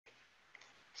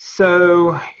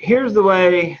So here's the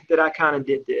way that I kind of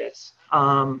did this.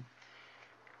 I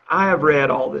have read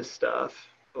all this stuff,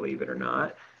 believe it or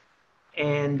not.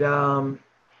 And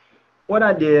what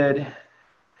I did,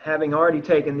 having already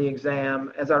taken the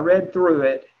exam, as I read through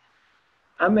it,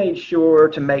 I made sure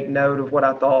to make note of what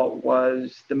I thought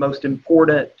was the most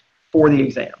important for the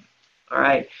exam. All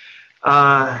right.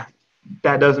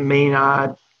 That doesn't mean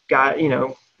I got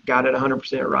it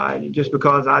 100% right. And just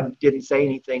because I didn't say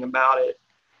anything about it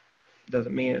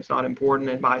doesn't mean it's not important,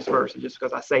 and vice versa. Just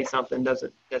because I say something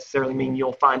doesn't necessarily mean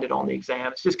you'll find it on the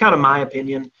exam. It's just kind of my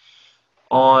opinion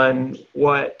on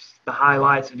what the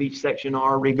highlights of each section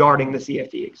are regarding the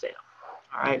CFD exam.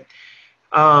 All right.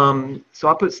 So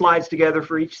I put slides together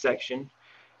for each section.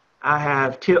 I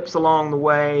have tips along the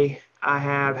way. I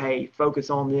have, hey, focus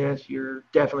on this. You're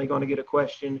definitely going to get a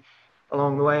question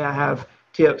along the way. I have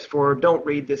tips for don't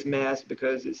read this mess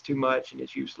because it's too much and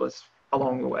it's useless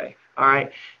along the way. All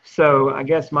right. So I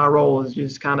guess my role is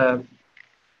just kind of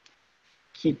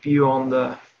keep you on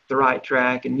the right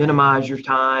track and minimize your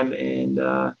time and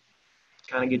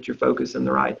kind of get your focus in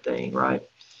the right thing, right?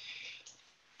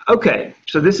 Okay,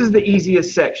 so this is the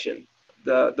easiest section,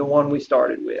 the one we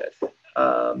started with.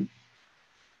 And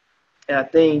I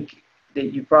think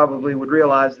that you probably would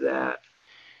realize that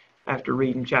after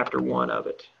reading chapter 1 of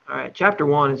it. All right, chapter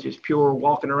 1 is just pure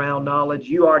walking around knowledge.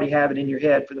 You already have it in your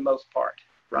head for the most part,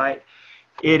 right?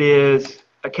 It is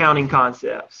accounting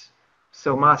concepts.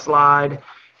 So my slide,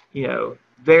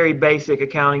 very basic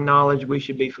accounting knowledge we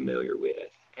should be familiar with.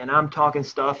 And I'm talking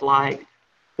stuff like,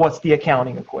 what's the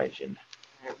accounting equation?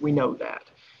 We know that.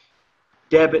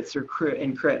 Debits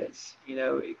and credits.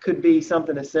 It could be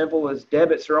something as simple as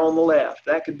debits are on the left.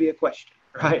 That could be a question,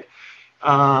 right?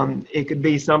 It could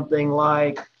be something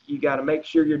like you got to make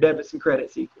sure your debits and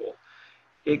credits equal.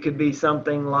 It could be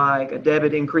something like a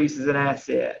debit increases an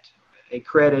asset, a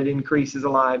credit increases a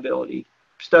liability.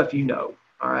 Stuff you know,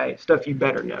 all right? Stuff you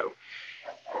better know.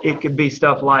 It could be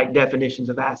stuff like definitions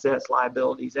of assets,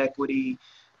 liabilities, equity.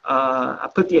 I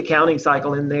put the accounting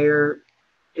cycle in there.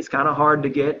 It's kind of hard to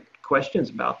get questions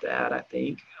about that, I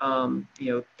think.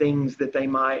 Things that they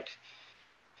might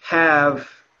have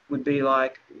would be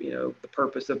like, the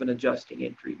purpose of an adjusting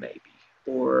entry maybe,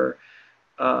 or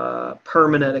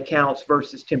permanent accounts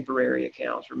versus temporary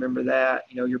accounts. Remember that,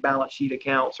 your balance sheet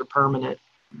accounts are permanent.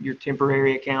 Your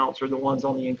temporary accounts are the ones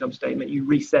on the income statement. You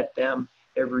reset them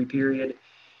every period.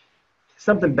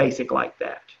 Something basic like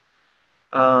that.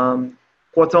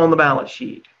 What's on the balance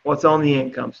sheet? What's on the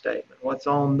income statement? What's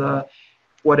on the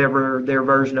whatever their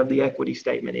version of the equity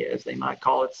statement is? They might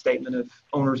call it statement of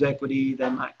owner's equity. They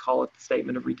might call it the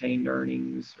statement of retained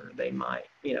earnings, or they might,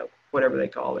 whatever they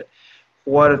call it.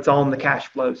 What it's on the cash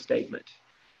flow statement.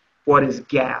 What is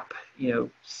GAAP?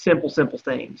 Simple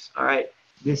things. All right.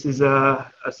 This is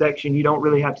a section you don't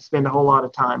really have to spend a whole lot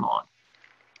of time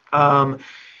on.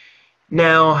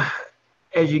 Now,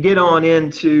 as you get on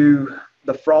into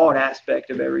the fraud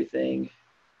aspect of everything,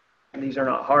 and these are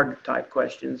not hard type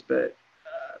questions, but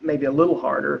maybe a little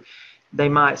harder, they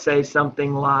might say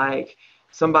something like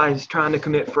somebody's trying to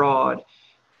commit fraud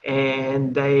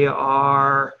and they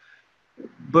are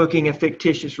booking a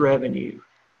fictitious revenue.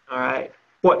 All right.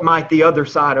 What might the other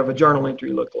side of a journal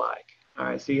entry look like? All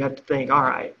right. So you have to think, all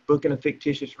right, booking a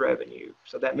fictitious revenue.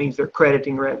 So that means they're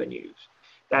crediting revenues.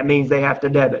 That means they have to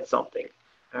debit something.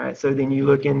 All right, so then you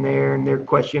look in there and their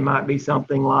question might be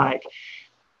something like,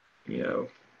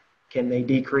 can they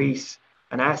decrease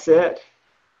an asset?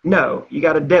 No, you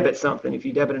got to debit something. If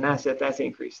you debit an asset, that's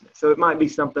increasing it. So it might be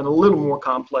something a little more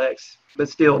complex, but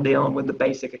still dealing with the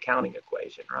basic accounting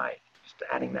equation, right? Just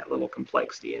adding that little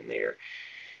complexity in there.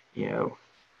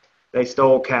 They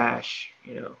stole cash.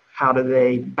 How do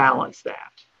they balance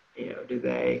that? Do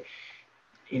they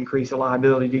increase a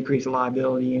liability, decrease a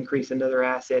liability, increase another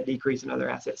asset, decrease another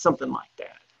asset, something like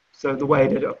that. So the way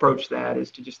to approach that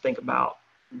is to just think about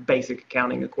basic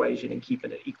accounting equation and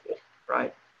keeping it equal,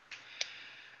 right?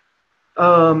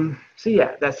 So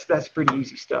yeah, that's pretty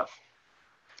easy stuff.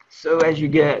 So as you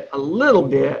get a little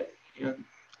bit,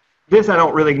 this I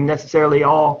don't really necessarily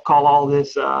call all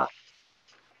this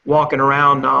walking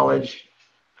around knowledge.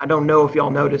 I don't know if y'all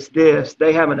noticed this.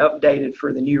 They haven't updated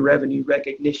for the new revenue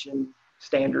recognition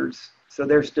standards. So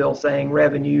they're still saying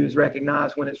revenue is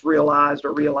recognized when it's realized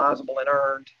or realizable and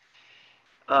earned.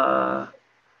 I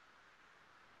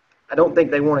don't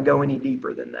think they want to go any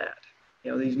deeper than that.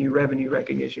 These new revenue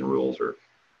recognition rules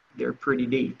they're pretty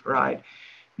deep, right?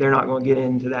 They're not going to get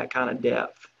into that kind of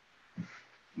depth.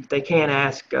 They can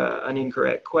ask an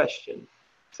incorrect question.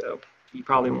 So you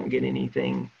probably won't get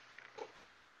anything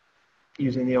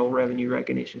using the old revenue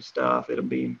recognition stuff. It'll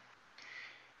be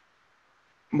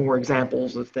more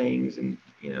examples of things, and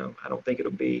I don't think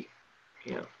it'll be,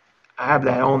 I have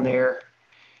that on there,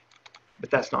 but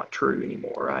that's not true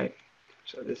anymore, right?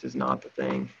 So this is not the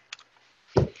thing.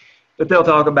 But they'll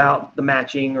talk about the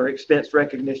matching or expense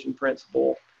recognition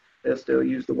principle. They'll still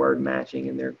use the word matching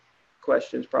in their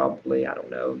questions, probably. I don't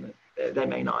know. They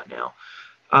may not now.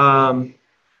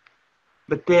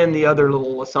 But then the other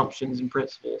little assumptions and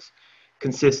principles: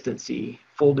 consistency,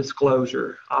 full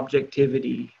disclosure,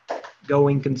 objectivity,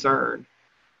 going concern.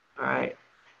 All right.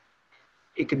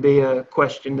 It could be a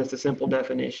question that's a simple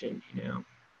definition,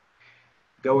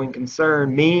 Going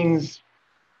concern means,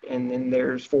 and then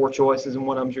there's 4 choices and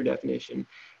one of them's your definition.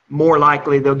 More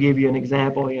likely they'll give you an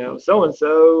example,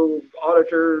 so-and-so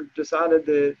auditor decided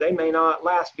that they may not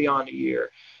last beyond a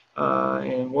year.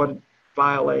 And what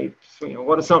violates,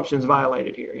 what assumptions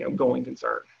violated here, going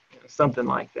concern, something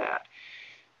like that.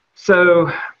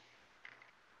 So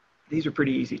these are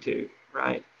pretty easy too,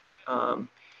 right?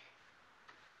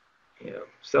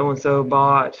 So-and-so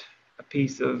bought a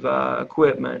piece of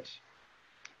equipment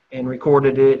and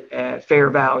recorded it at fair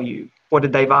value. What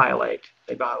did they violate?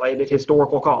 They violated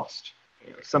historical cost.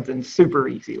 Something super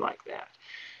easy like that.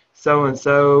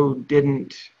 So-and-so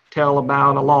didn't tell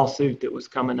about a lawsuit that was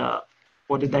coming up.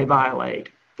 What did they violate?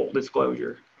 Full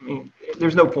disclosure. I mean,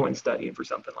 there's no point in studying for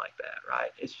something like that,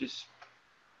 right? It's just,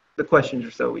 the questions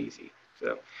are so easy.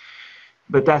 So,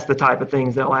 but that's the type of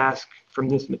things they'll ask from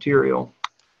this material.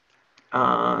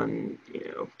 Time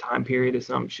period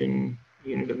assumption,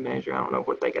 unit of measure. I don't know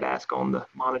what they could ask on the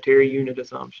monetary unit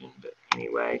assumption, but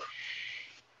anyway.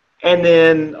 And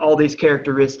then all these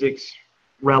characteristics: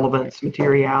 relevance,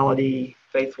 materiality,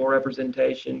 faithful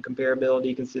representation,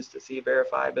 comparability, consistency,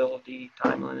 verifiability,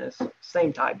 timeliness,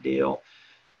 same type deal.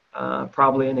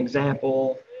 Probably an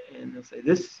example, and they'll say,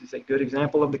 this is a good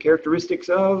example of the characteristics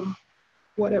of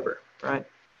whatever, right?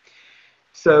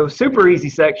 So super easy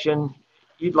section.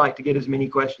 You'd like to get as many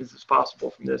questions as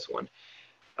possible from this one.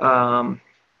 I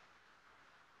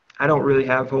don't really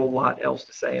have a whole lot else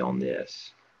to say on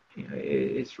this.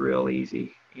 It's real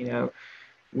easy.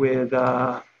 With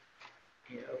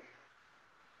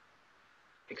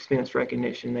expense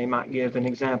recognition, they might give an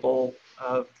example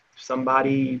of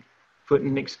somebody putting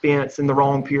an expense in the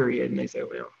wrong period, and they say,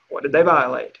 well, what did they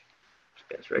violate?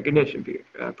 Expense recognition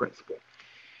principle.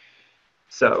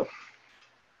 So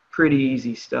pretty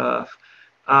easy stuff.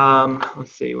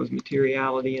 Let's see, was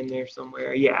materiality in there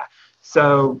somewhere? Yeah.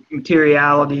 So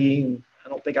materiality, I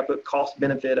don't think I put cost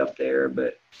benefit up there,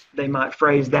 but they might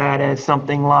phrase that as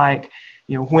something like,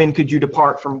 when could you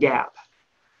depart from GAAP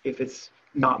if it's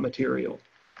not material?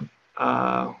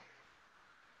 I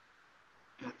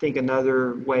think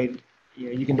another way,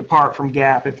 you can depart from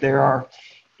GAAP if there are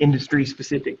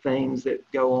industry-specific things that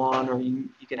go on, or you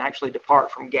can actually depart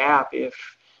from GAAP if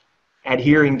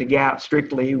adhering to GAAP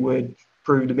strictly would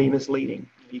prove to be misleading.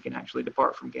 You can actually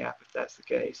depart from GAAP if that's the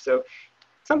case. So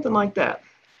something like that.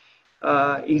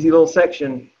 Easy little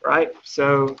section, right?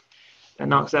 So that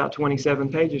knocks out 27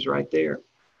 pages right there.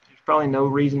 There's probably no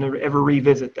reason to ever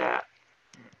revisit that.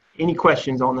 Any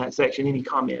questions on that section? Any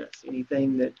comments?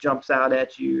 Anything that jumps out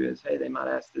at you as, hey, they might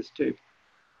ask this too?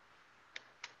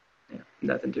 Yeah,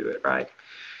 nothing to it, right?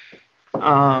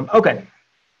 Okay.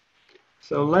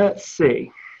 So let's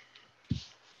see.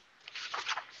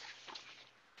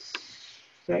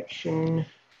 Section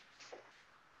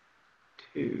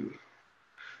 2.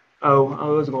 Oh, I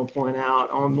was going to point out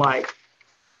on I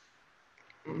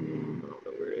don't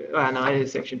know where it is. No, it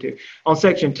is section 2. On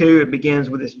section 2, it begins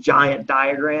with this giant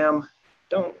diagram.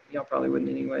 Y'all probably wouldn't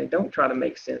anyway. Don't try to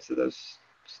make sense of those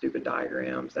stupid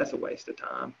diagrams. That's a waste of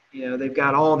time. They've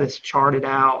got all this charted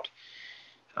out.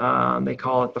 They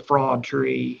call it the fraud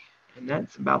tree, and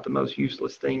that's about the most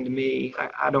useless thing to me.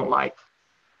 I don't like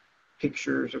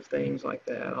pictures of things like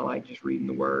that. I like just reading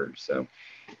the words. So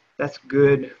that's a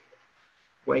good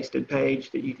wasted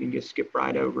page that you can just skip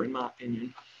right over, in my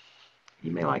opinion.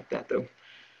 You may like that though.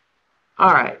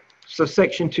 All right, so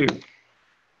section 2.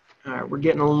 All right, we're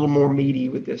getting a little more meaty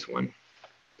with this one.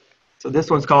 So this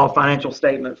one's called financial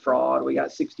statement fraud. We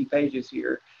got 60 pages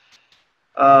here.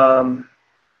 So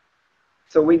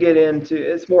we get into,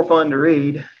 it's more fun to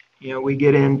read. We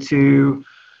get into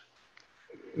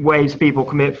ways people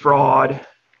commit fraud,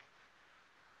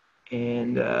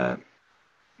 and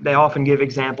they often give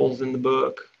examples in the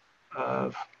book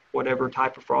of whatever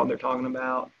type of fraud they're talking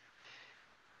about.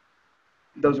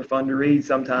 Those are fun to read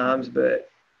sometimes, but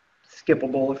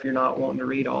skippable if you're not wanting to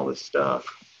read all this stuff.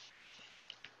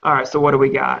 All right, so what do we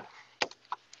got?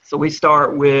 So we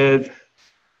start with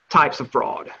types of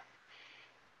fraud.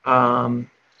 So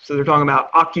they're talking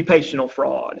about occupational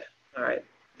fraud. All right,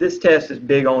 this test is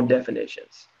big on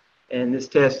definitions, and this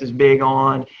test is big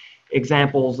on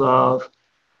examples of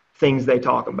things they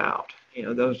talk about.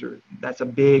 That's a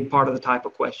big part of the type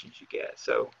of questions you get.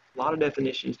 So a lot of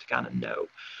definitions to kind of know.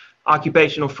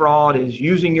 Occupational fraud is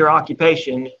using your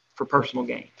occupation for personal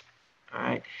gain. All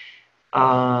right.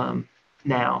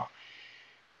 Now,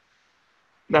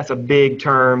 that's a big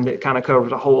term that kind of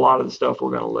covers a whole lot of the stuff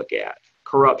we're going to look at.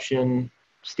 Corruption,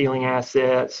 stealing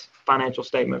assets, financial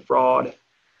statement fraud,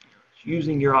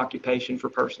 using your occupation for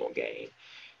personal gain.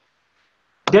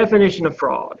 Definition of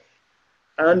fraud.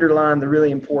 I underline the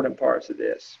really important parts of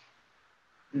this.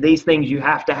 These things you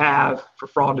have to have for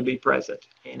fraud to be present.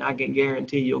 And I can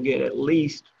guarantee you'll get at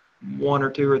least 1 or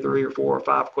 2 or 3 or 4 or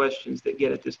 5 questions that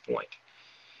get at this point.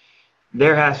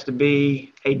 There has to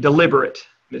be a deliberate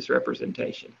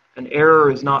misrepresentation. An error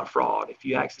is not fraud. If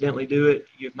you accidentally do it,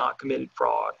 you've not committed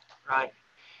fraud, right?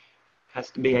 It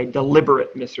has to be a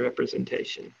deliberate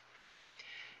misrepresentation.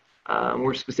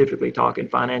 We're specifically talking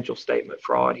financial statement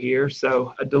fraud here.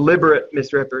 So a deliberate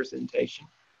misrepresentation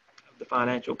of the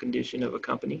financial condition of a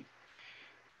company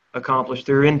accomplished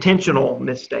through intentional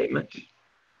misstatement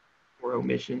or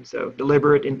omission. So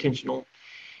deliberate, intentional,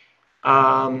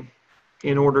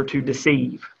 in order to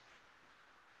deceive.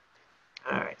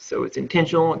 All right, so it's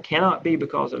intentional. It cannot be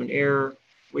because of an error.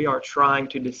 We are trying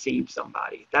to deceive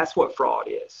somebody. That's what fraud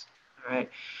is. All right.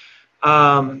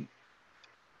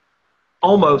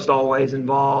 Almost always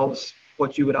involves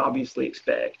what you would obviously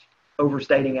expect.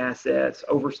 Overstating assets,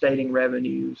 overstating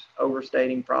revenues,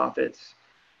 overstating profits,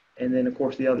 and then, of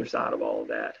course, the other side of all of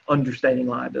that, understating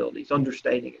liabilities,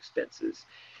 understating expenses.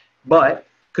 But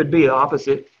could be the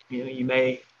opposite. You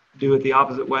may do it the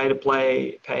opposite way to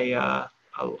pay a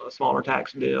smaller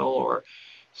tax bill or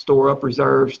store up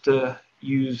reserves to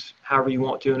use however you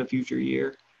want to in a future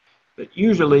year. But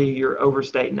usually you're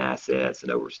overstating assets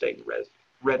and overstating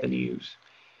revenues.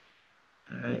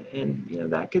 And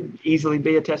that could easily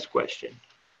be a test question.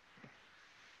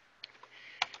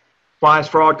 Why is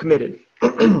fraud committed?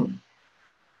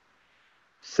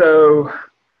 So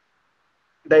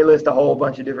they list a whole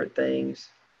bunch of different things.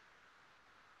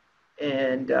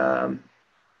 And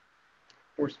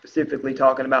we're specifically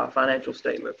talking about financial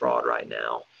statement fraud right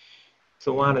now.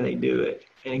 So why do they do it?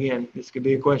 And again, this could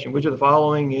be a question. Which of the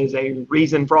following is a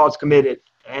reason fraud's committed?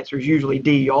 The answer is usually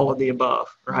D, all of the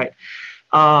above, right?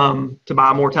 To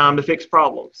buy more time to fix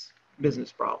problems,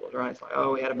 business problems, right? It's like,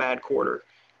 oh, we had a bad quarter.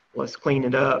 Let's clean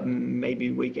it up, and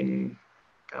maybe we can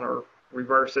kind of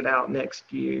reverse it out next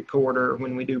quarter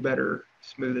when we do better,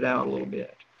 smooth it out a little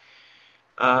bit.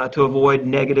 To avoid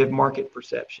negative market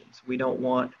perceptions. We don't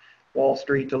want Wall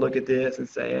Street to look at this and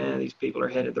say, these people are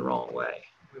headed the wrong way.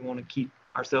 We want to keep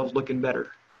ourselves looking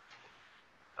better.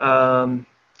 To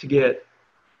get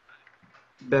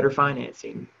better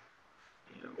financing,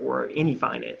 or any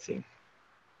financing.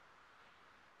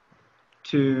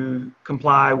 To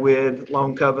comply with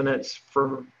loan covenants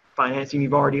for financing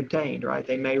you've already obtained, right?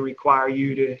 They may require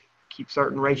you to keep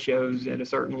certain ratios at a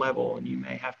certain level, and you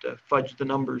may have to fudge the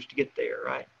numbers to get there,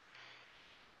 right?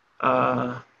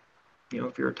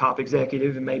 If you're a top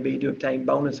executive, it may be to obtain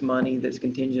bonus money that's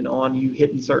contingent on you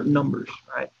hitting certain numbers,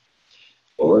 right?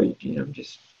 Or,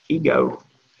 just ego.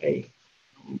 Hey,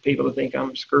 people to think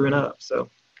I'm screwing up, so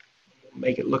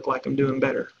make it look like I'm doing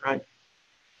better, right?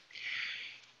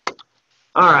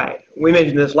 All right, we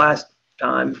mentioned this last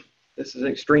time. This is an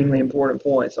extremely important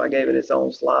point, so I gave it its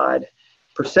own slide.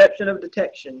 Perception of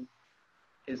detection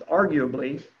is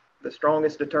arguably the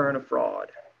strongest deterrent of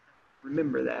fraud.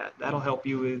 Remember that. That'll help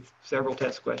you with several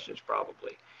test questions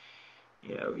probably.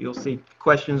 You'll see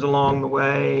questions along the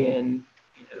way, and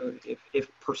if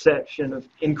perception of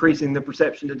increasing the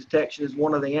perception of detection is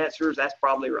one of the answers, that's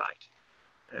probably right.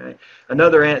 All right.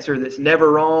 Another answer that's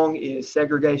never wrong is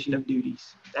segregation of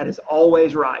duties. That is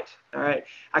always right. All right.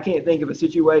 I can't think of a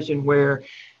situation where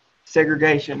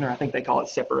segregation, or I think they call it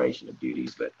separation of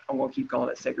duties, but I'm going to keep calling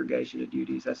it segregation of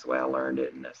duties. That's the way I learned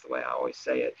it, and that's the way I always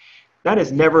say it. That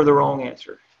is never the wrong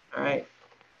answer. All right.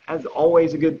 That's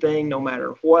always a good thing, no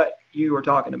matter what you are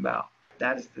talking about.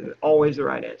 That is always the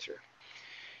right answer.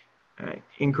 All right.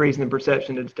 Increasing the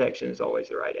perception of detection is always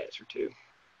the right answer too.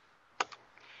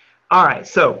 All right,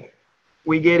 so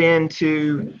we get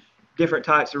into different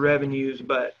types of revenues,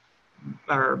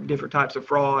 or different types of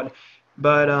fraud.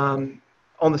 But on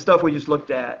the stuff we just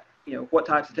looked at, what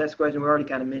types of test questions, we already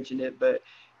kind of mentioned it, but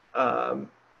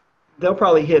they'll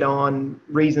probably hit on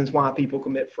reasons why people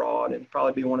commit fraud, and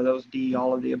probably be one of those D,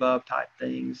 all of the above type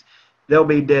things. There'll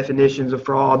be definitions of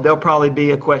fraud. There'll probably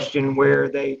be a question where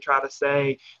they try to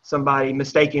say somebody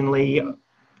mistakenly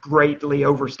greatly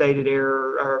overstated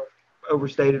error or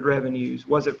overstated revenues.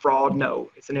 Was it fraud? No,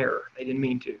 it's an error. They didn't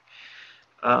mean to.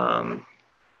 All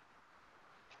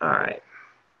right.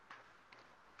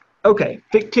 Okay,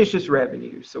 fictitious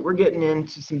revenues. So we're getting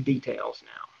into some details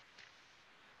now.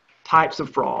 Types of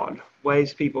fraud,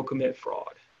 ways people commit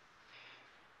fraud.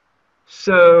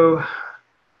 So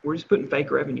we're just putting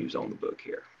fake revenues on the book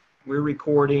here. We're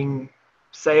recording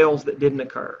sales that didn't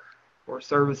occur or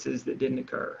services that didn't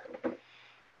occur.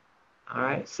 All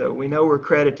right, so we know we're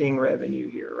crediting revenue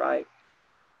here, right?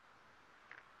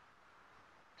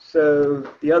 So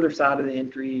the other side of the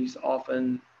entry is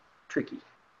often tricky.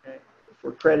 Okay? If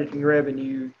we're crediting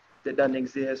revenue that doesn't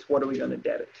exist, what are we going to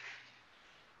debit?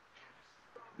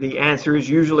 The answer is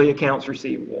usually accounts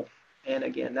receivable. And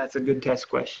again, that's a good test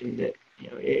question that,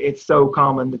 it's so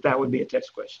common that that would be a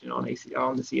test question on the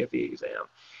CFE exam.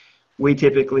 We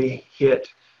typically hit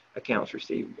accounts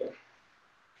receivable.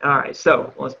 All right,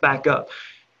 so let's back up.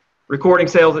 Recording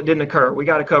sales that didn't occur. We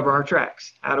got to cover our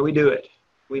tracks. How do we do it?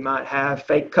 We might have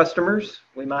fake customers.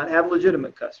 We might have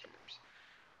legitimate customers.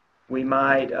 We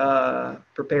might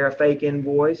prepare a fake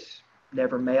invoice,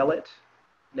 never mail it,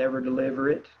 never deliver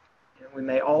it. We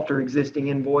may alter existing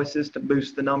invoices to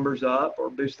boost the numbers up or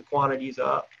boost the quantities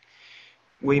up.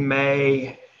 We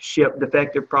may ship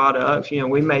defective products.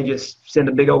 We may just send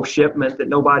a big old shipment that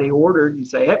nobody ordered and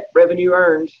say, hey, revenue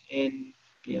earned, and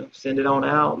send it on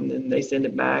out, and then they send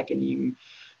it back, and you can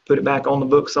put it back on the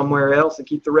book somewhere else and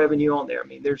keep the revenue on there. I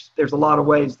mean, there's a lot of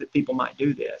ways that people might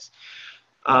do this.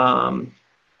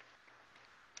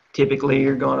 Typically,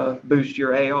 you're going to boost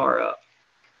your AR up,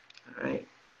 all right?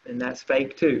 And that's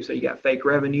fake too. So you got fake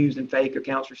revenues and fake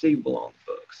accounts receivable on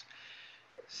the books.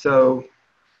 So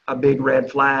a big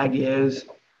red flag is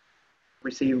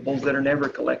receivables that are never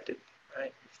collected,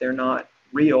 right? If they're not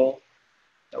real,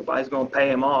 nobody's going to pay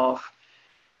them off.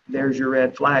 There's your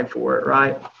red flag for it,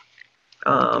 right?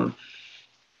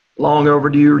 Long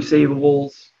overdue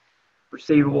receivables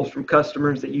from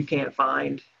customers that you can't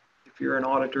find if you're an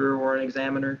auditor or an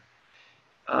examiner.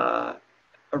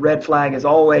 A red flag is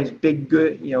always big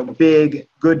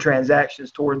good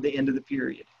transactions toward the end of the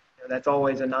period. That's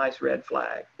always a nice red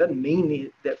flag. Doesn't mean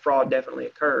that fraud definitely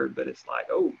occurred, but it's like,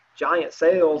 oh, giant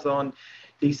sales on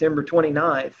December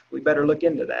 29th. We better look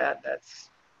into that. That's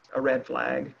a red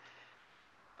flag.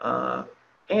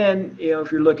 And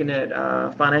if you're looking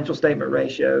at financial statement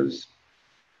ratios,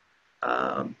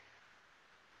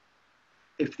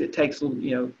 if it takes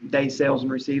days sales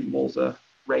and receivables, a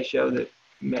ratio that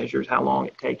measures how long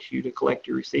it takes you to collect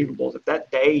your receivables.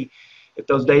 If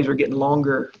those days are getting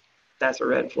longer, that's a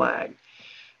red flag.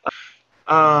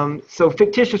 So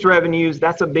fictitious revenues,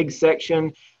 that's a big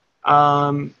section.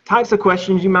 Types of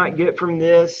questions you might get from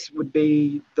this would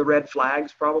be the red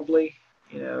flags, probably.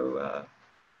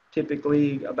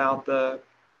 Typically about the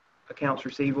accounts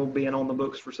receivable being on the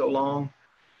books for so long.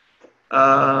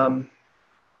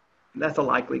 That's a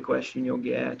likely question you'll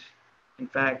get. In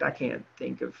fact, I can't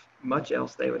think of much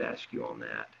else they would ask you on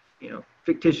that.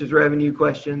 Fictitious revenue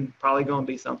question, probably going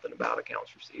to be something about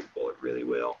accounts receivable. It really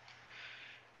will.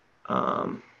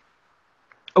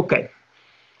 Okay.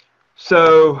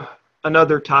 So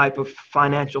another type of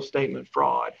financial statement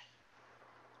fraud,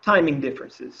 timing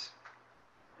differences.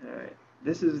 All right.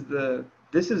 This is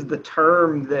the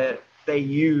term that they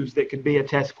use that could be a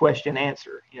test question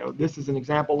answer. This is an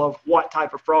example of what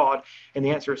type of fraud, and the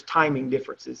answer is timing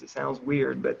differences. It sounds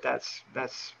weird, but that's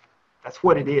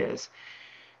what it is.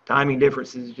 Timing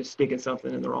differences is just sticking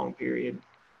something in the wrong period.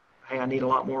 Hey, I need a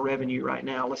lot more revenue right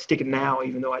now. Let's stick it now,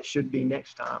 even though it should be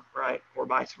next time, right? Or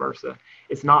vice versa.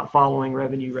 It's not following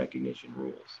revenue recognition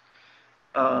rules.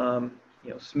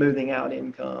 Smoothing out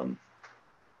income.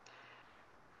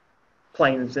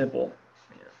 Plain and simple.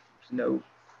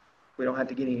 We don't have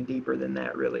to get any deeper than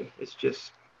that, really. It's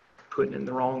just putting in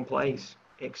the wrong place,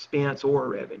 expense or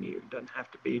revenue. It doesn't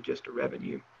have to be just a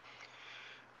revenue.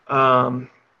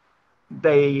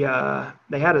 They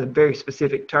had a very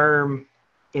specific term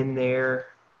in there,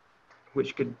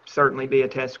 which could certainly be a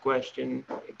test question.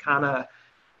 It kind of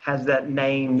has that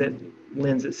name that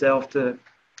lends itself to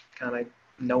kind of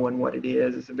knowing what it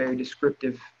is. It's a very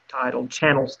descriptive title,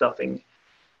 channel stuffing.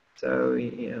 So,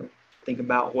 think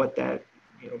about what that,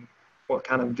 what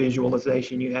kind of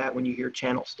visualization you have when you hear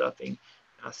channel stuffing.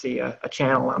 I see a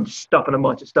channel, I'm just stuffing a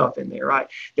bunch of stuff in there, right?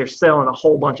 They're selling a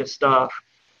whole bunch of stuff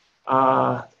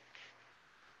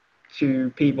to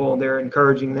people. They're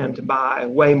encouraging them to buy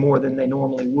way more than they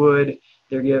normally would.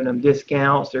 They're giving them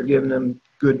discounts. They're giving them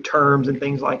good terms and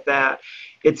things like that.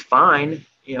 It's fine.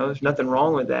 There's nothing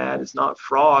wrong with that. It's not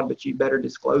fraud, but you better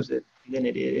disclose it than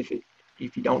it is.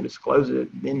 If you don't disclose it,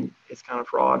 then it's kind of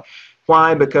fraud.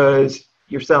 Why? Because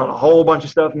you're selling a whole bunch of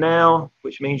stuff now,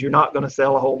 which means you're not going to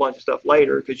sell a whole bunch of stuff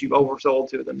later because you've oversold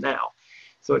to them now.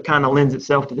 So it kind of lends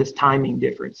itself to this timing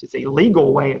difference. It's a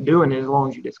legal way of doing it as long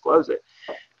as you disclose it.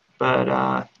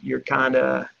 But you're kind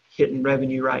of hitting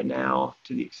revenue right now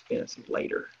to the expense of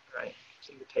later, right?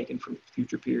 So you're taking from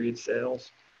future period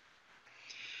sales.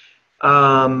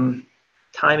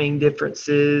 Timing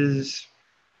differences.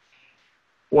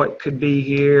 What could be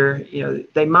here?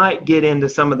 They might get into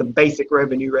some of the basic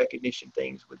revenue recognition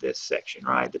things with this section,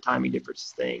 right? The timing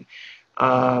differences thing,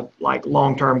 like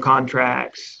long-term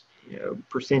contracts,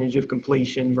 percentage of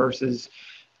completion versus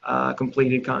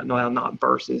completed, not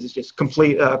versus, it's just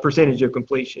complete percentage of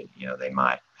completion. They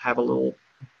might have a little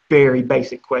very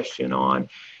basic question on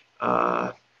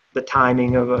the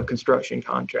timing of a construction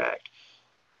contract,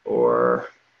 or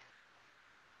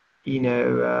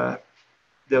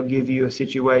they'll give you a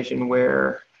situation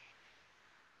where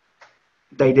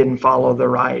they didn't follow the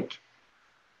right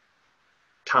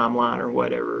timeline or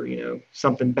whatever,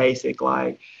 something basic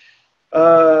like,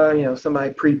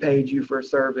 somebody prepaid you for a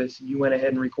service and you went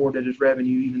ahead and recorded as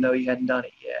revenue even though you hadn't done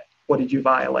it yet. What did you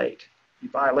violate? You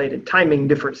violated timing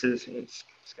differences. It's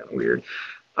kind of weird.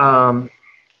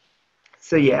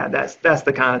 So yeah, that's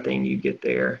the kind of thing you get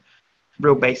there.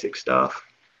 Real basic stuff.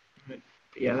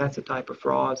 Yeah, that's a type of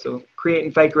fraud. So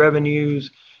creating fake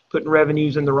revenues, putting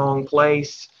revenues in the wrong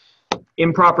place,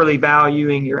 improperly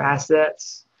valuing your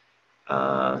assets.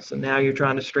 So now you're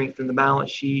trying to strengthen the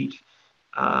balance sheet.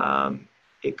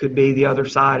 It could be the other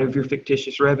side of your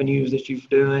fictitious revenues that you're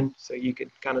doing. So you could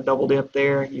kind of double dip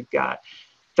there. You've got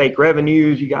fake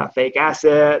revenues, you got fake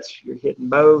assets, you're hitting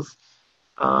both.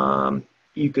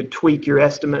 You could tweak your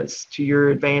estimates to your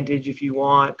advantage if you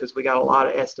want, because we got a lot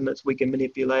of estimates we can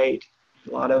manipulate.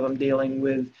 A lot of them dealing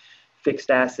with fixed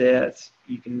assets.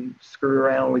 You can screw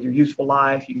around with your useful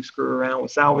life. You can screw around with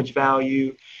salvage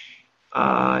value.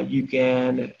 You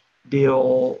can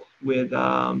deal with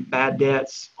bad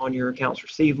debts on your accounts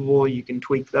receivable. You can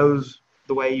tweak those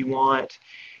the way you want.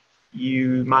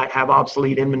 You might have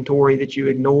obsolete inventory that you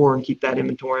ignore and keep that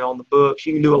inventory on the books.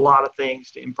 You can do a lot of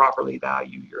things to improperly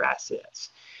value your assets.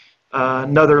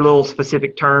 Another little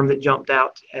specific term that jumped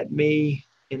out at me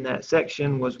in that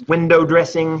section was window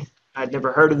dressing. I'd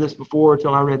never heard of this before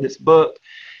until I read this book.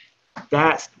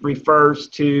 That refers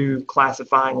to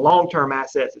classifying long-term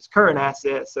assets as current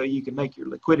assets so you can make your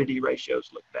liquidity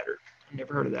ratios look better. I've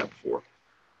never heard of that before.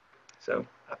 So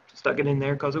I stuck it in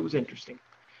there because it was interesting.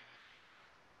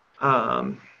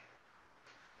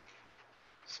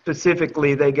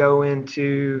 Specifically, they go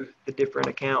into the different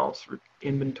accounts for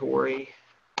inventory.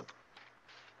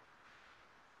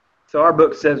 So our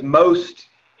book says most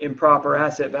improper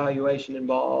asset valuation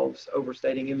involves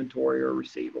overstating inventory or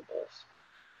receivables.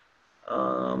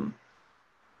 And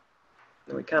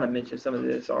we kind of mentioned some of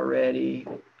this already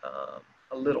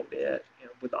a little bit,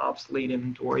 with the obsolete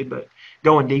inventory, but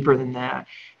going deeper than that,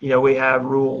 we have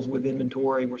rules with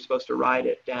inventory. We're supposed to write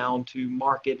it down to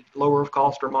market, lower of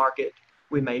cost or market.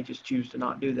 We may just choose to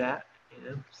not do that.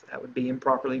 So that would be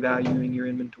improperly valuing your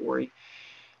inventory.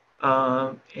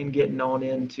 And getting on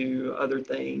into other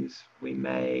things, we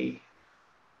may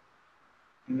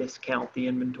miscount the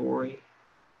inventory.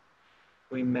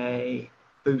 We may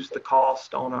boost the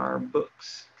cost on our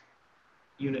books,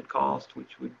 unit cost,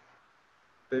 which would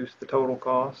boost the total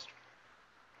cost.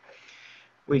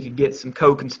 We could get some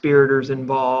co-conspirators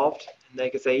involved, and they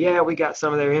could say, yeah, we got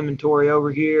some of their inventory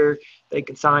over here. They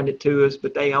consigned it to us,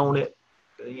 but they own it.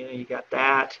 So, you got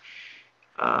that.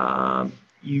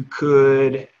 You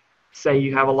could say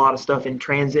you have a lot of stuff in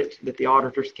transit that the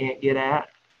auditors can't get at.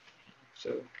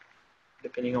 So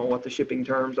depending on what the shipping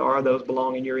terms are, those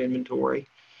belong in your inventory.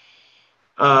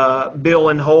 Bill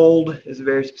and hold is a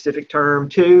very specific term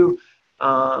too.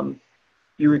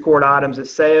 You record items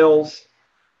as sales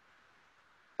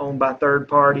owned by third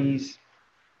parties,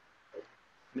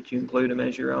 but you include them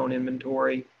as your own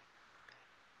inventory.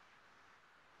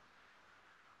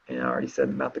 And I already said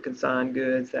about the consigned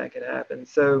goods, that could happen.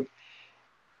 So,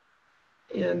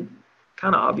 in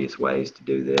kind of obvious ways to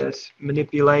do this,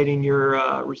 manipulating your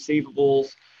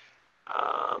receivables,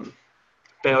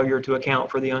 failure to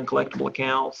account for the uncollectible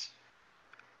accounts,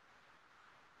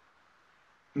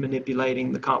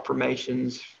 manipulating the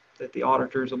confirmations that the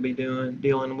auditors will be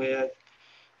dealing with,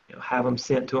 have them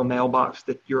sent to a mailbox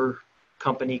that your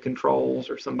company controls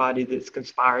or somebody that's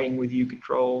conspiring with you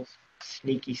controls,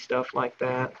 sneaky stuff like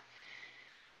that.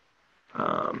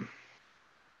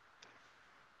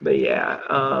 But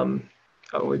yeah,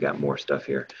 we got more stuff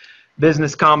here.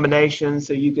 Business combinations,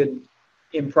 so you could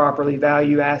improperly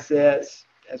value assets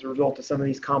as a result of some of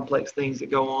these complex things that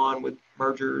go on with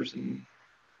mergers and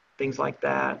things like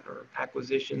that, or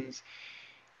acquisitions.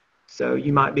 So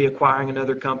you might be acquiring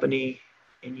another company,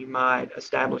 and you might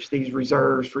establish these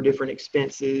reserves for different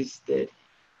expenses that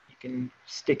you can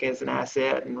stick as an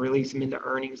asset and release them into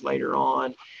earnings later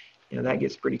on. That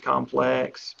gets pretty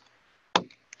complex.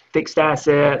 Fixed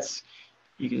assets,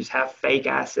 you can just have fake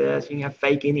assets. You can have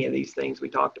fake any of these things we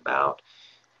talked about.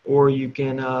 Or you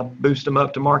can boost them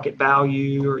up to market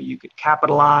value, or you could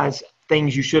capitalize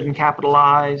things you shouldn't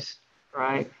capitalize,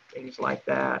 right? Things like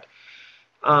that.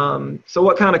 So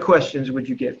what kind of questions would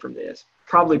you get from this?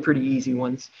 Probably pretty easy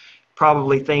ones.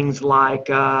 Probably things like,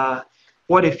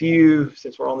 what if you,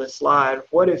 since we're on this slide,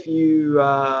 what if you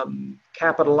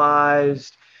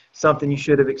capitalized something you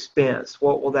should have expensed?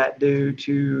 What will that do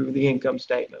to the income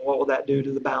statement? What will that do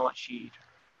to the balance sheet?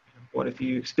 What if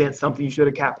you expense something you should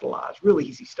have capitalized? Really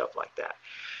easy stuff like that.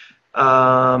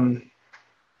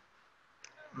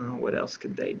 What else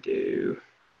could they do?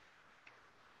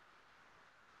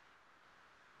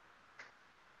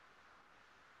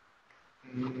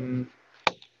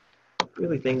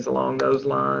 Really things along those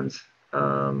lines.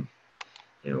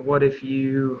 What if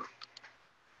you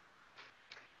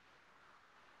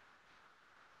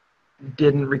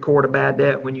didn't record a bad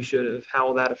debt when you should have? How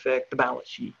will that affect the balance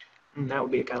sheet? And that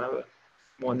would be a kind of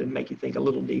one that make you think a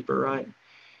little deeper, right?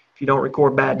 If you don't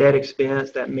record bad debt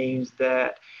expense, that means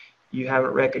that you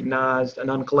haven't recognized an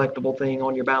uncollectible thing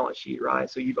on your balance sheet, right?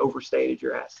 So you've overstated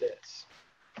your assets.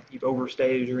 You've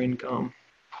overstated your income.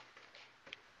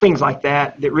 Things like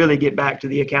that really get back to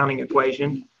the accounting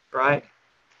equation, right?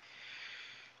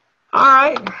 All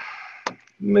right,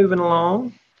 moving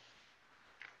along.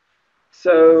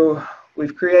 So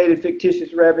we've created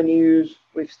fictitious revenues.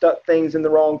 We've stuck things in the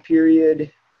wrong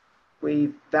period.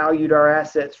 We valued our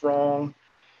assets wrong.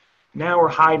 Now we're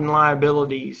hiding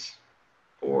liabilities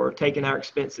or taking our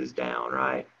expenses down,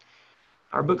 right?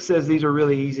 Our book says these are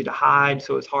really easy to hide,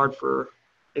 so it's hard for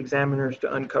examiners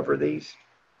to uncover these.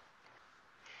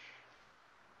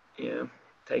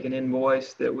 Take an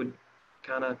invoice that would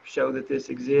kind of show that this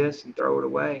exists and throw it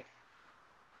away.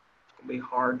 It's going to be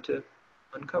hard to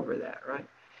uncover that, right?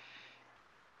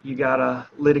 You got a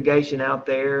litigation out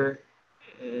there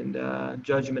and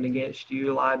judgment against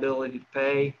you, liability to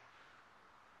pay.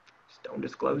 Just don't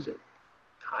disclose it.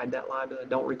 Hide that liability.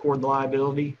 Don't record the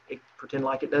liability. Pretend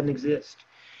like it doesn't exist.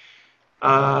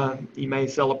 You may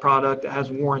sell a product that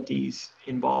has warranties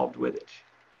involved with it.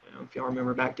 If y'all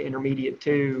remember back to Intermediate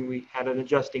 2, we had an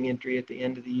adjusting entry at the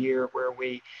end of the year where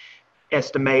we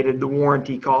estimated the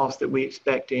warranty cost that we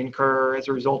expect to incur as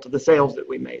a result of the sales that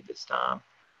we made this time.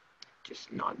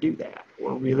 Just not do that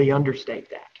or really understate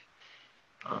that.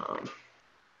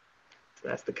 So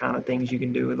that's the kind of things you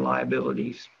can do with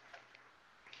liabilities.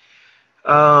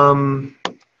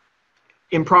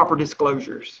 Improper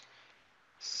disclosures.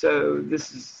 So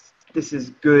this is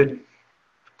good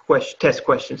test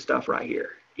question stuff right here.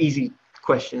 Easy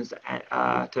questions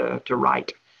to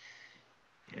write.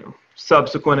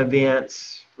 Subsequent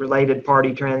events, related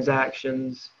party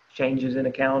transactions, changes in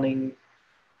accounting,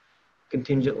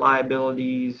 contingent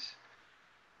liabilities.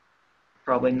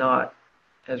 Probably not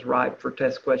as ripe for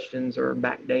test questions or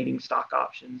backdating stock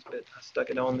options, but I stuck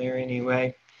it on there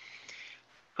anyway.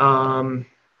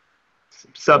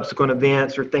 Subsequent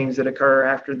events or things that occur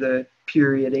after the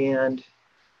period end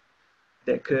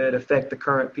that could affect the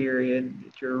current period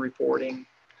that you're reporting,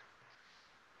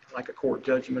 like a court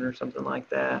judgment or something like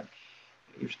that.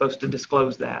 You're supposed to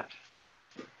disclose that.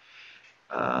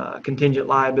 Contingent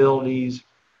liabilities,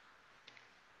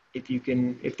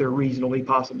 if they're reasonably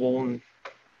possible and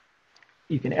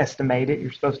you can estimate it,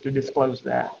 you're supposed to disclose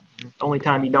that. The only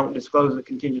time you don't disclose the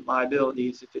contingent liability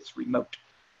is if it's remote,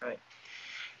 right?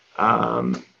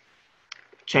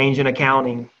 Change in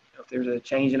accounting. If there's a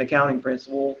change in accounting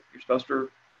principle, you're supposed to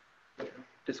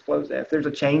disclose that. If there's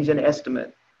a change in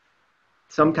estimate,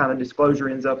 some kind of disclosure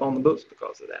ends up on the books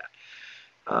because of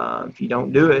that. If you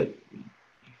don't do it,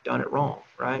 you've done it wrong,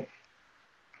 right?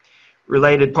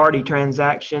 Related party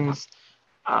transactions,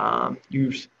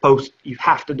 you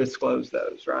have to disclose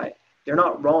those, right? They're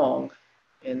not wrong,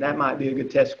 and that might be a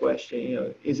good test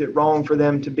question. Is it wrong for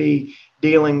them to be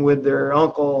dealing with their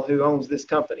uncle who owns this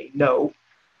company? No,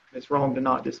 it's wrong to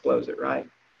not disclose it, right?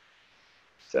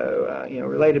 So,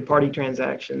 related party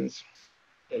transactions,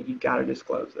 you got to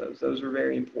disclose those. Those are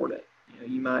very important.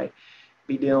 You might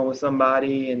be dealing with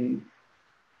somebody and,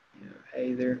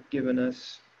 hey, they're giving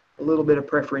us a little bit of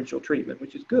preferential treatment,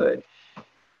 which is good.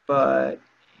 But,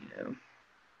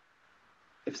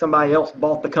 if somebody else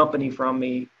bought the company from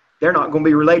me, they're not going to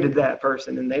be related to that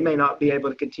person, and they may not be able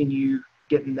to continue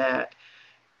getting that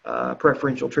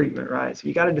preferential treatment, right? So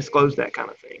you got to disclose that kind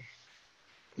of thing.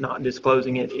 not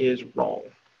disclosing it is wrong.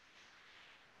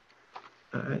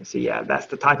 All right, so yeah, that's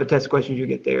the type of test questions you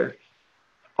get there.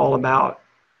 All about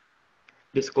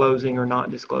disclosing or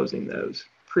not disclosing those.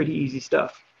 Pretty easy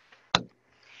stuff.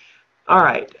 All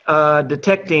right,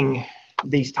 detecting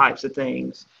these types of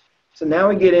things. So now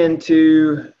we get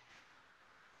into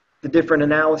the different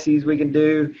analyses we can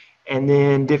do and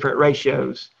then different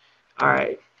ratios. All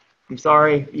right, I'm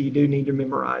sorry, you do need to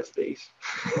memorize these.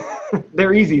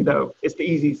 They're easy though, it's the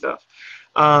easy stuff.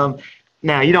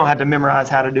 Now you don't have to memorize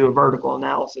how to do a vertical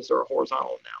analysis or a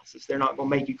horizontal analysis. They're not gonna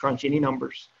make you crunch any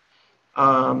numbers.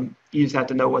 You just have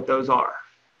to know what those are.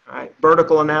 All right,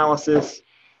 vertical analysis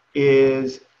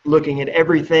is looking at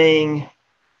everything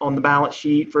on the balance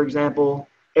sheet, for example.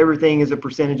 Everything is a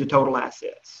percentage of total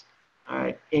assets. All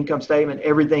right, income statement,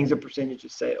 everything's a percentage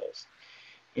of sales.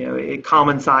 You know, it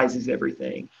common sizes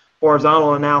everything.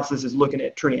 Horizontal analysis is looking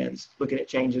at trends, looking at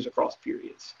changes across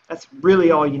periods. That's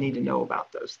really all you need to know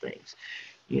about those things.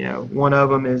 You know, one of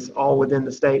them is all within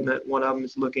the statement, one of them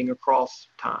is looking across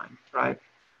time, right?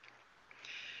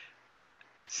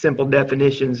 Simple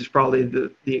definitions is probably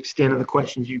the extent of the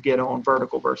questions you get on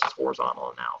vertical versus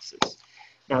horizontal analysis.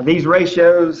 Now these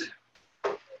ratios,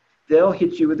 they'll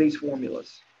hit you with these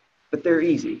formulas, but they're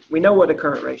easy. We know what a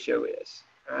current ratio is,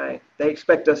 all right? They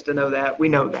expect us to know that. We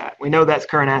know that. We know that's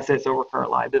current assets over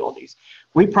current liabilities.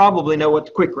 We probably know what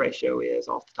the quick ratio is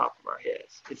off the top of our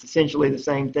heads. It's essentially the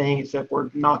same thing, except we're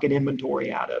knocking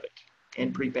inventory out of it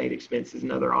and prepaid expenses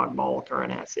and other oddball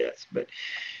current assets. But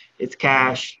it's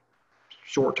cash,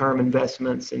 short-term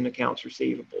investments, and accounts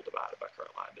receivable divided by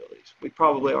current liabilities. We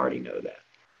probably already know that.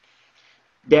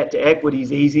 Debt to equity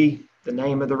is easy. The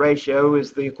name of the ratio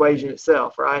is the equation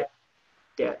itself, right?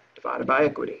 Debt divided by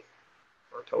equity,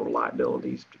 or total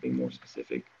liabilities to be more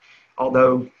specific.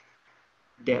 Although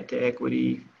debt to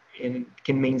equity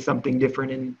can mean something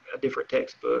different in a different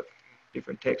textbook.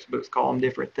 Different textbooks call them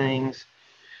different things.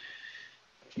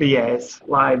 But yeah, it's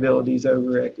liabilities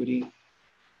over equity.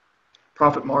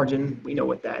 Profit margin, we know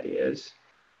what that is.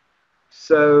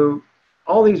 So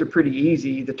all these are pretty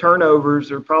easy. The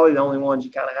turnovers are probably the only ones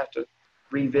you kind of have to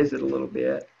revisit a little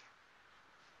bit.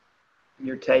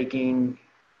 You're taking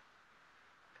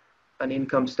an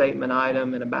income statement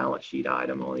item and a balance sheet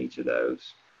item on each of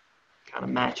those, kind of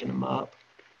matching them up.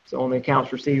 So on the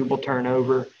accounts receivable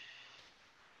turnover,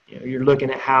 you know, you're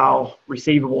looking at how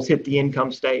receivables hit the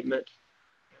income statement.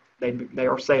 They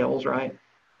are sales, right?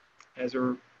 As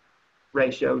a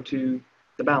ratio to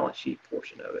the balance sheet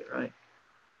portion of it, right?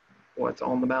 What's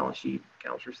on the balance sheet,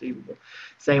 accounts receivable.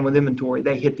 Same with inventory.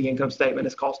 They hit the income statement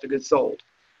as cost of goods sold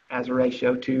as a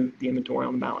ratio to the inventory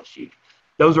on the balance sheet.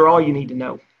 Those are all you need to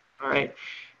know, all right?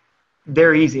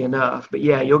 They're easy enough, but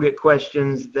yeah, you'll get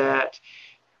questions that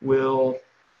will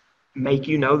make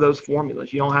you know those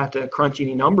formulas. You don't have to crunch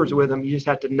any numbers with them. You just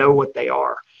have to know what they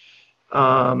are.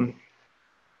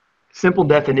 Simple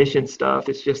definition stuff.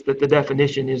 It's just that the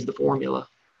definition is the formula.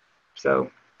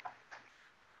 So,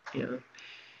 you know,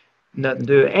 nothing to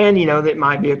do it. And, you know, that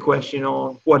might be a question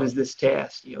on what is this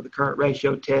test? You know, the current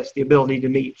ratio test, the ability to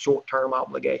meet short-term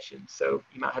obligations. So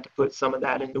you might have to put some of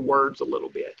that into words a little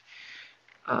bit.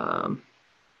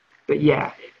 But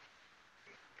yeah,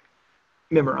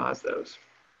 memorize those.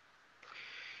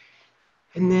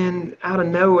 And then out of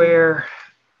nowhere,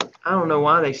 I don't know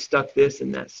why they stuck this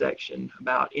in that section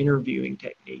about interviewing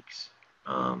techniques,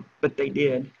 but they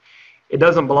did. It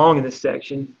doesn't belong in this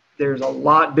section. There's a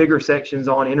lot bigger sections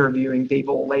on interviewing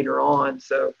people later on,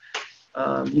 so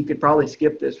you could probably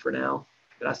skip this for now,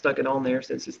 but I stuck it on there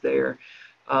since it's there.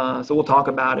 So we'll talk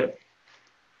about it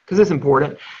because it's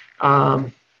important.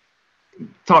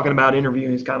 Talking about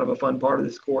interviewing is kind of a fun part of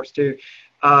this course too.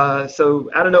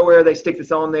 So out of nowhere, they stick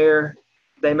this on there.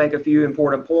 They make a few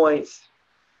important points.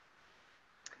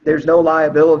 There's no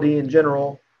liability in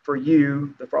general for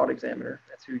you, the fraud examiner.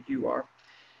 That's who you are.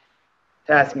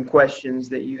 To asking questions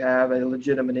that you have a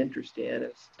legitimate interest in.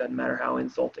 It doesn't matter how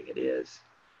insulting it is.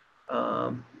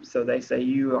 So they say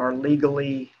you are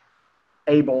legally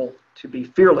able to be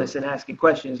fearless in asking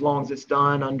questions as long as it's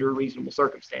done under reasonable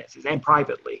circumstances and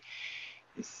privately.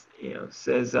 It's, you know, it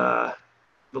says the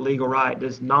legal right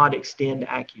does not extend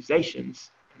to accusations.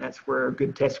 And that's where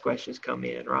good test questions come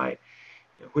in, right?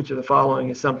 Which of the following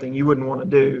is something you wouldn't want to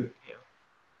do? You know,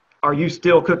 are you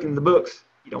still cooking the books?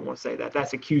 You don't want to say that.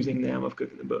 That's accusing them of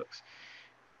cooking the books.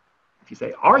 If you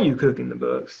say, are you cooking the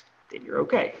books? Then you're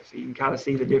okay. So you can kind of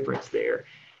see the difference there.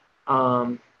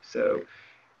 So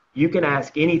you can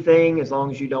ask anything as long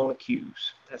as you don't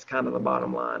accuse. That's kind of the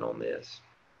bottom line on this.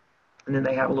 And then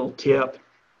they have a little tip,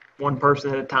 one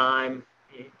person at a time,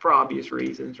 for obvious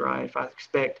reasons, right? If I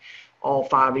expect all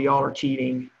 5 of y'all are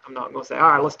cheating, I'm not going to say,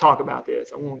 all right, let's talk about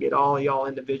this. I'm going to get all of y'all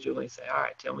individually and say, all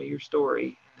right, tell me your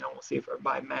story. And I want to see if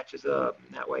everybody matches up.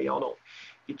 And that way y'all don't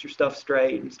get your stuff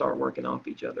straight and start working off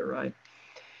each other, right?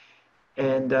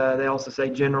 And they also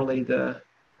say generally the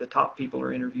top people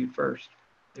are interviewed first.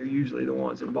 They're usually the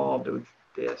ones involved with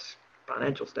this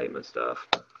financial statement stuff.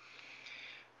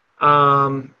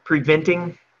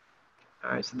 Preventing.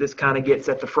 All right, so this kind of gets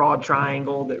at the fraud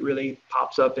triangle that really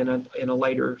pops up in a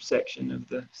later section of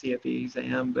the CFE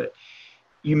exam, but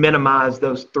you minimize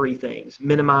those 3 things.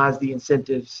 Minimize the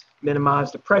incentives,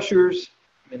 minimize the pressures,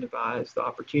 minimize the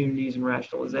opportunities and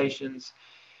rationalizations.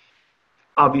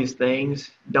 Obvious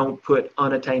things, don't put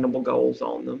unattainable goals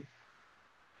on them.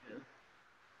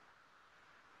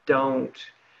 Don't,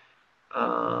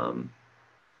 or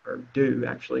do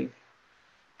actually,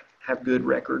 have good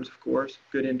records, of course,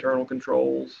 good internal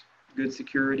controls, good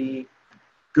security,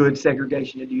 good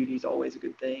segregation of duties, always a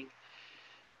good thing.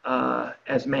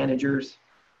 As managers,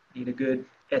 need a good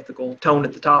ethical tone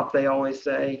at the top, they always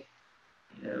say.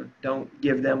 Don't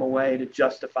give them a way to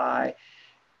justify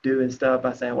doing stuff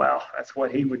by saying, well, that's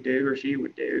what he would do or she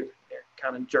would do. They're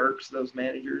kind of jerks, those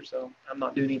managers, so I'm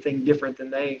not doing anything different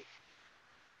than they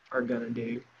are going to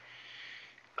do.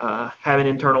 Having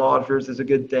internal auditors is a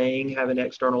good thing. Having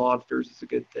external auditors is a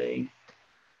good thing.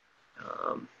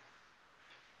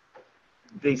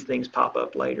 These things pop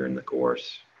up later in the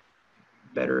course,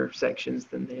 better sections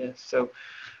than this. So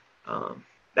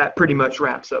that pretty much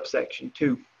wraps up section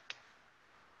 2.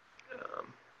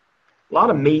 A lot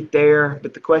of meat there,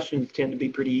 but the questions tend to be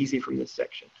pretty easy from this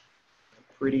section.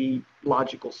 Pretty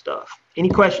logical stuff. Any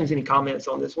questions, any comments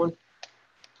on this one?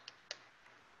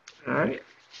 All right.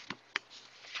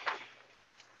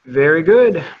 Very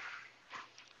good.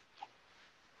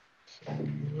 So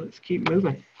let's keep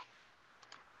moving.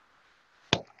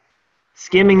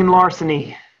 Skimming and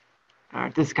larceny. All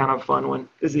right, this is kind of a fun one.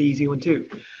 This is an easy one too.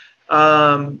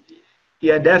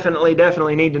 Yeah,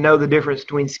 definitely need to know the difference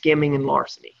between skimming and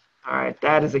larceny. All right,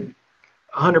 that is a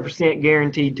 100%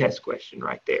 guaranteed test question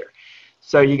right there.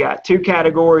 So you got 2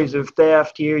 categories of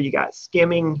theft here. You got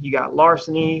skimming, you got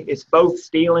larceny. It's both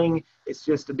stealing. It's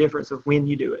just a difference of when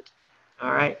you do it.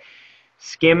 All right.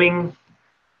 Skimming,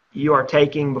 you are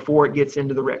taking before it gets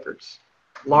into the records.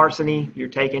 Larceny, you're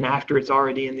taking after it's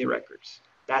already in the records.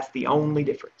 That's the only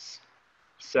difference.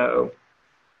 So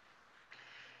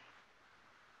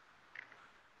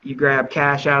you grab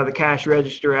cash out of the cash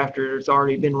register after it's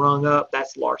already been rung up,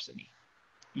 that's larceny.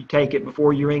 You take it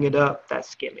before you ring it up, that's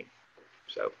skimming.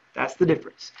 So that's the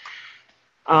difference.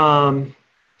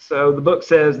 So the book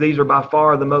says these are by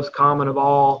far the most common of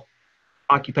all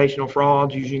occupational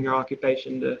frauds, using your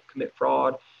occupation to commit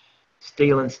fraud,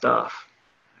 stealing stuff.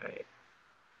 All right.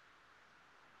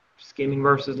 Skimming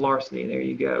versus larceny, there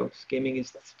you go. Skimming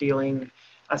is stealing,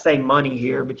 I say money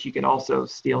here, but you can also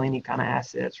steal any kind of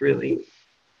assets, really.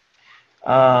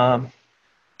 And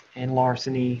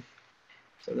larceny,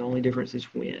 so the only difference is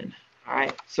when. All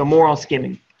right, so more on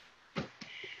skimming.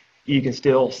 You can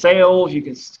steal sales, you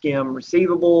can skim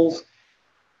receivables.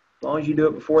 As long as you do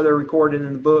it before they're recorded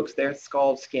in the books, that's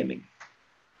called skimming.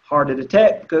 Hard to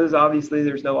detect because obviously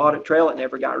there's no audit trail, it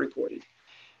never got recorded.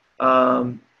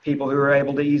 People who are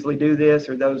able to easily do this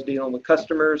are those dealing with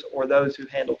customers or those who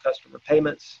handle customer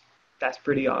payments. That's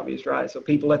pretty obvious, right? So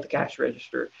people at the cash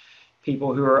register,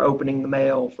 people who are opening the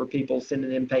mail for people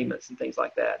sending in payments and things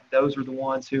like that. Those are the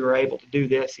ones who are able to do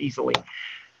this easily.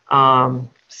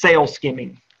 Sale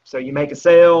skimming. So you make a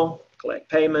sale, collect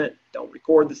payment, don't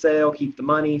record the sale, keep the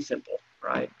money, simple,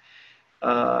 right?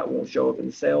 It won't show up in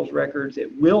the sales records.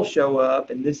 It will show up,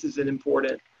 and this is an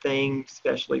important thing,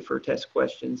 especially for test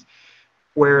questions.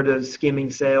 Where does skimming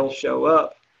sales show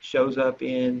up? It shows up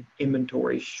in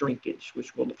inventory shrinkage,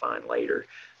 which we'll define later.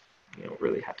 You don't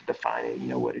really have to define it, you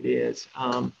know what it is.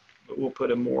 But we'll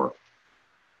put a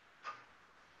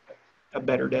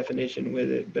better definition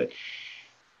with it. But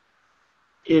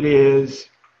it is,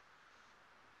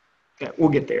 yeah, we'll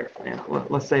get there. Yeah,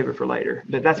 let's save it for later.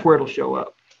 But that's where it'll show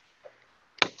up.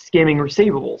 Skimming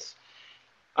receivables.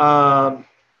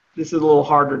 This is a little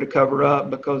harder to cover up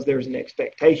because there's an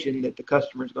expectation that the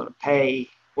customer is going to pay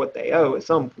what they owe at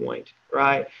some point,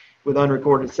 right? With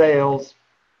unrecorded sales,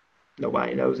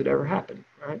 nobody knows it ever happened,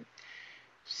 right?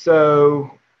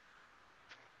 So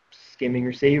skimming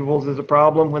receivables is a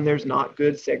problem when there's not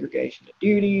good segregation of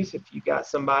duties. If you've got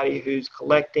somebody who's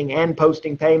collecting and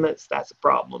posting payments, that's a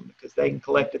problem because they can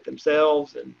collect it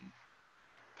themselves and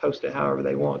post it however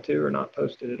they want to or not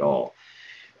post it at all.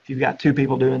 If you've got 2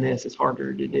 people doing this, it's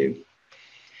harder to do.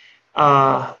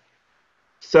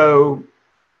 So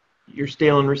you're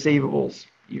stealing receivables.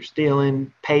 You're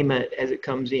stealing payment as it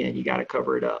comes in. You got to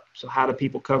cover it up. So how do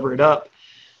people cover it up?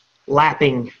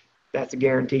 Lapping. That's a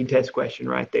guaranteed test question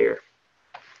right there.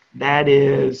 That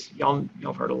is, y'all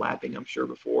have heard of lapping, I'm sure,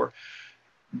 before.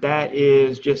 That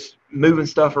is just moving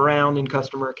stuff around in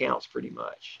customer accounts pretty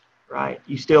much, right?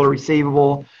 You steal a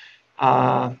receivable,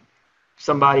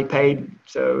 somebody paid,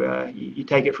 so you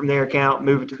take it from their account,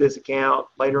 move it to this account.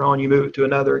 Later on, you move it to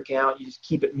another account. You just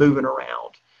keep it moving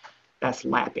around. That's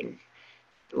lapping.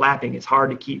 Lapping is hard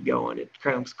to keep going. It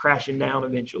comes crashing down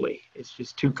eventually. It's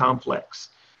just too complex.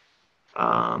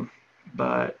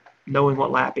 But knowing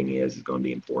what lapping is going to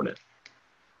be important.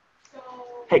 So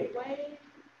hey.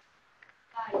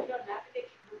 When you don't navigate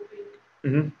moving,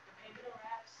 Mm-hmm. the payment will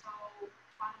have, so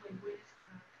finally when is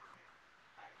the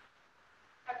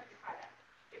how can you find out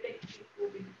if they keep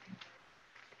moving the payment?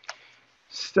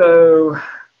 So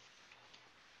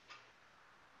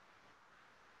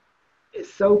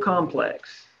it's so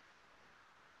complex.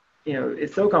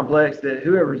 It's so complex that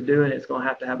whoever's doing it's going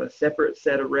to have a separate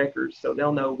set of records so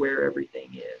they'll know where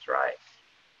everything is, right?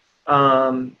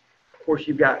 Of course,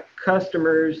 you've got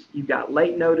customers, you've got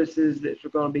late notices that are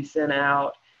going to be sent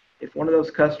out. If one of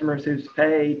those customers who's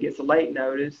paid gets a late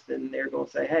notice, then they're going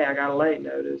to say, hey, I got a late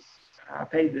notice. I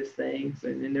paid this thing. So,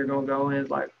 and then they're going to go in and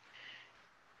it's like,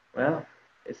 well,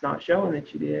 it's not showing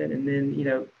that you did. And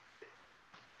then,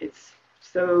 it's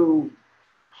so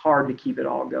hard to keep it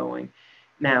all going.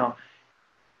 Now,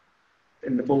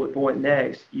 in the bullet point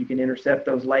next, you can intercept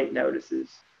those late notices,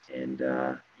 and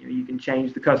you can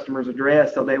change the customer's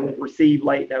address so they won't receive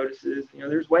late notices.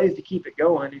 There's ways to keep it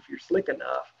going if you're slick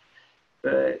enough,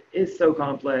 but it's so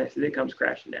complex that it comes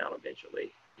crashing down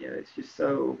eventually. It's just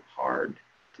so hard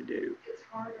to do. It's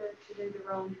harder to do the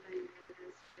wrong thing than it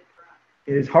is to do the right.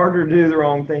 It is harder to do the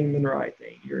wrong thing than the right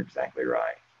thing. You're exactly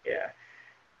right. Yeah.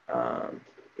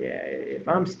 If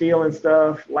I'm stealing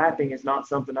stuff, lapping is not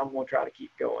something I'm going to try to keep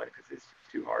going because it's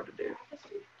too hard to do. I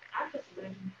just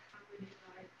imagine companies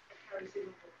like how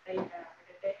receivable they have, and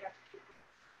if they have to keep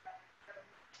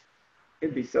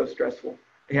It'd be so stressful.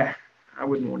 Yeah, I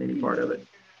wouldn't want any part of it.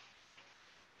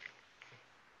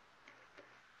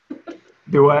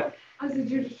 Do what? I said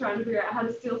you're just trying to figure out how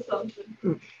to steal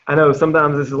something. I know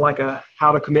sometimes this is like a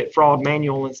how to commit fraud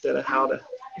manual instead of how to.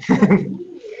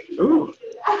 Ooh,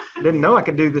 didn't know I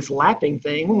could do this lapping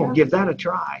thing. We'll give that a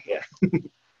try. Yeah.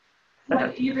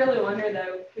 But you really wonder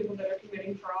though, people that are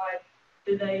committing fraud,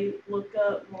 do they look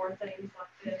up more things like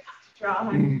this to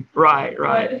try? Right.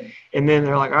 But, And then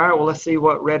they're like, all right, well, let's see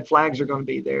what red flags are going to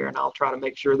be there, and I'll try to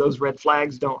make sure those red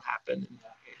flags don't happen.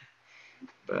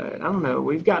 But I don't know.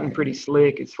 We've gotten pretty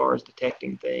slick as far as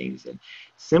detecting things, and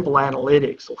simple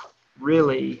analytics will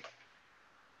really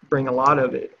bring a lot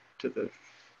of it to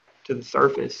the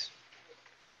surface.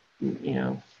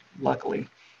 Luckily.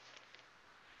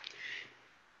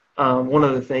 One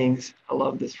of the things, I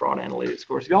love this fraud analytics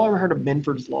course. Have y'all ever heard of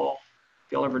Benford's Law?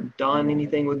 Have y'all ever done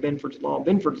anything with Benford's Law?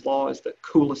 Benford's Law is the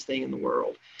coolest thing in the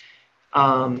world.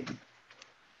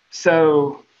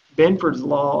 So Benford's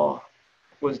Law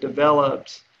was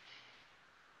developed.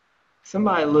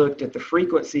 Somebody looked at the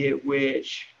frequency at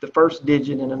which the first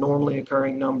digit in a normally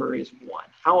occurring number is 1.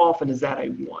 How often is that a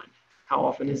 1? How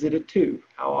often is it a 2?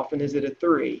 How often is it a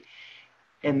 3?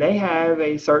 And they have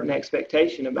a certain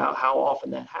expectation about how often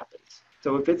that happens.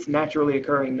 So if it's naturally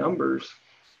occurring numbers,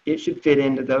 it should fit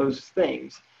into those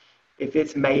things. If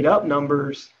it's made up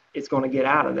numbers, it's going to get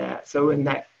out of that. So in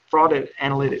that fraud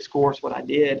analytics course, what I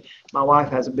did, my wife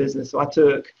has a business, so I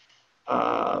took,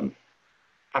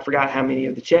 I forgot how many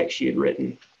of the checks she had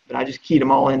written, but I just keyed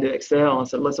them all into Excel and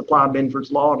said, let's apply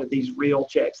Benford's Law to these real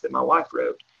checks that my wife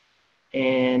wrote.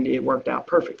 And it worked out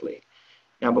perfectly.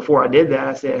 Now, before I did that,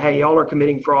 I said, hey, y'all are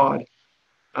committing fraud.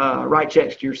 Write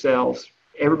checks to yourselves.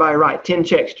 Everybody write 10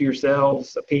 checks to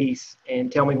yourselves a piece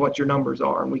and tell me what your numbers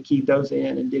are. And we keyed those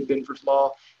in and did Benford's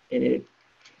Law, and it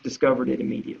discovered it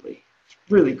immediately. It's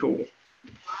really cool.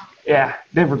 Yeah,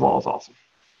 Benford's Law is awesome.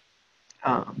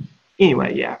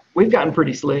 Anyway, yeah, we've gotten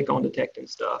pretty slick on detecting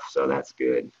stuff, so that's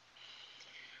good.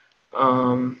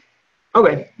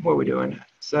 Okay, what are we doing?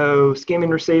 So skimming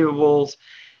receivables.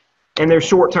 And there's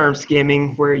short-term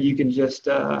skimming where you can just,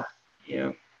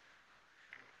 you're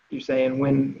saying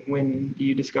when do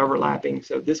you discover lapping?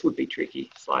 So this would be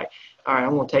tricky. It's like, all right,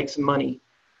 I'm going to take some money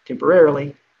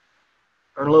temporarily,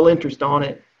 earn a little interest on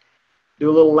it, do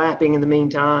a little lapping in the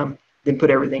meantime, then put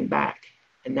everything back.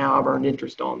 And now I've earned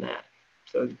interest on that.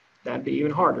 So that'd be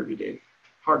even harder to do,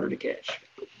 harder to catch.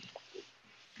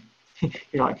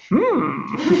 You're like,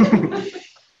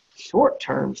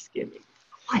 short-term skimming.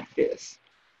 I like this.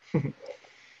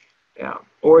 Yeah.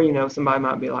 Or, somebody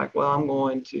might be like, well, I'm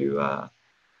going to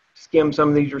skim some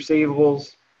of these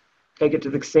receivables, take it to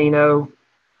the casino,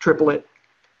 triple it,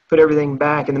 put everything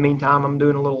back. In the meantime, I'm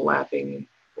doing a little lapping. And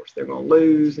of course, they're going to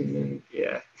lose. And then,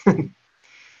 yeah.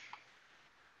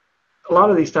 A lot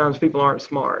of these times, people aren't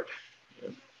smart.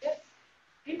 Yes.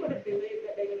 People that believe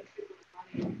that they're going to triple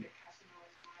the money in the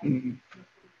casino. Mm-hmm.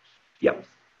 Yep.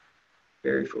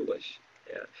 Very foolish.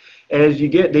 Yeah. And as you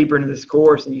get deeper into this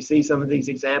course and you see some of these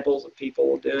examples of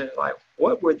people doing it, like,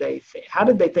 what were they think? How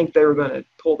did they think they were going to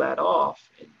pull that off?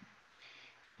 And,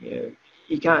 you know,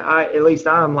 you kind of, at least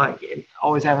I'm like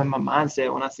always having my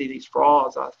mindset when I see these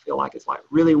frauds, I feel like it's like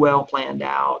really well planned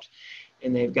out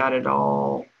and they've got it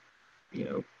all, you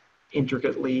know,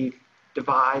 intricately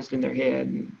devised in their head.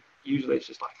 And usually it's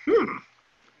just like,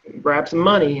 grab some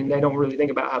money, and they don't really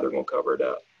think about how they're going to cover it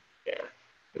up. Yeah,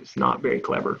 it's not very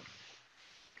clever.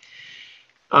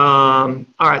 All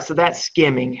right, so that's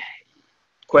skimming.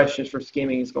 Questions for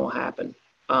skimming is going to happen.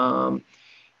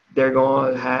 They're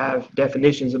going to have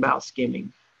definitions about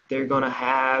skimming. They're going to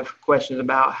have questions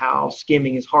about how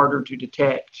skimming is harder to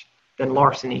detect than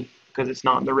larceny because it's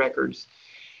not in the records.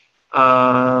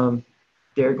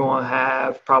 They're going to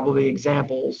have probably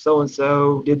examples.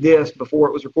 So-and-so did this before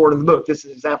it was recorded in the book. This is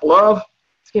an example of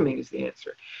skimming is the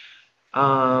answer.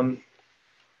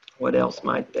 What else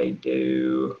might they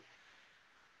do?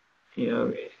 You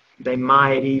know, they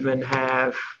might even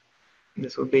have,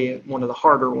 this would be one of the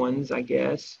harder ones, I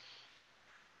guess.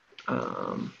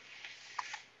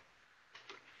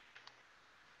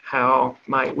 How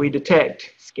might we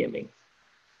detect skimming?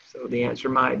 So the answer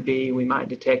might be we might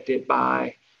detect it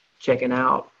by checking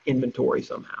out inventory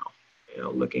somehow, you know,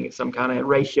 looking at some kind of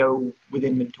ratio with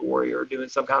inventory or doing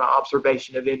some kind of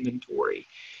observation of inventory,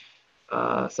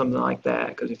 something like that.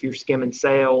 Because if you're skimming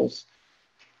sales,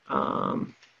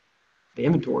 the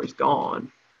inventory's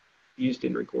gone. You just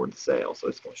didn't record the sale, so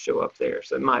it's going to show up there.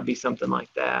 So it might be something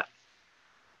like that.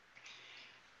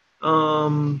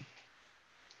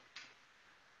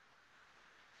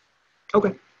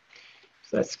 Okay,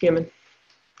 so that's skimming.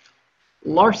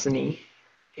 Larceny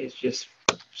is just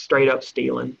straight up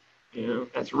stealing. You know,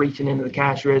 that's reaching into the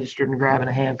cash register and grabbing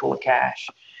a handful of cash.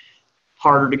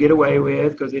 Harder to get away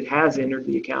with because it has entered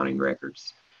the accounting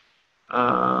records.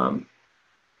 You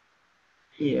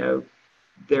know,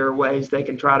 there are ways they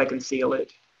can try to conceal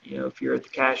it. You know, if you're at the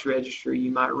cash register,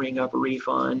 you might ring up a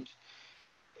refund.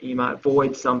 You might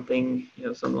void something, you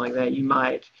know, something like that. You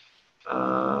might,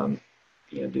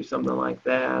 you know, do something like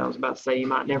that. I was about to say you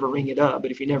might never ring it up,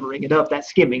 but if you never ring it up, that's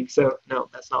skimming. So no,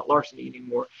 that's not larceny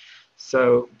anymore.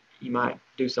 So you might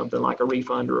do something like a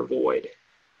refund or a void.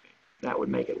 That would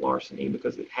make it larceny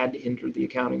because it had to enter the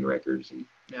accounting records, and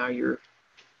now you're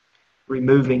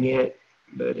removing it,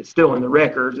 but it's still in the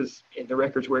records. It's in the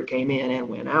records where it came in and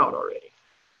went out already.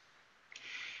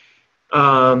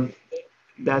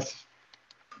 That's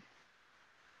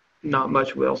not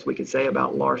much else we could say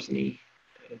about larceny.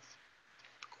 It's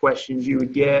questions you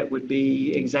would get would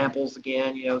be examples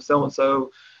again, you know,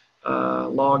 so-and-so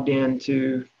logged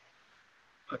into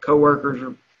a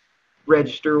coworker's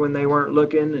register when they weren't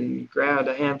looking and grabbed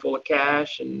a handful of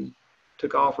cash and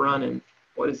took off running.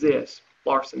 What is this?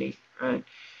 Larceny, right?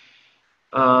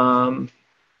 You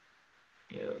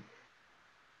know,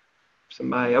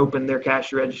 somebody opened their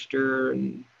cash register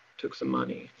and took some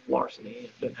money. Larceny.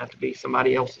 It doesn't have to be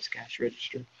somebody else's cash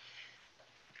register.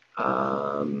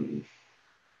 Trying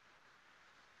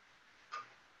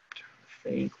to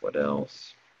think what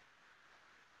else.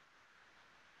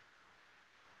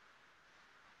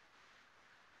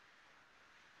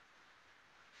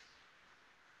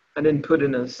 I didn't put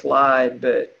in a slide,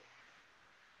 but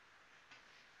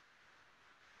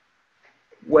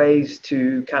ways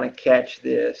to kind of catch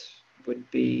this would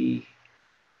be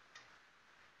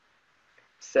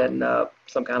setting up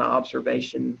some kind of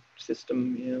observation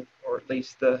system, you know, or at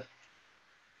least the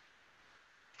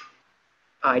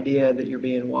idea that you're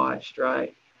being watched,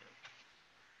 right?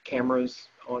 Cameras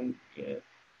on, you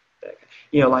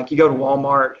know, like you go to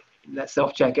Walmart, that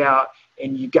self-checkout,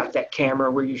 and you got that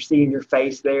camera where you're seeing your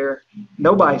face there.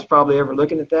 Nobody's probably ever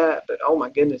looking at that, but oh my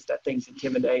goodness, that thing's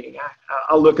intimidating.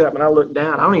 I'll look up and I look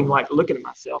down. I don't even like looking at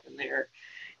myself in there.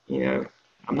 You know,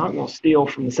 I'm not going to steal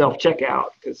from the self-checkout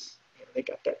because they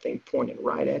got that thing pointed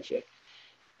right at you.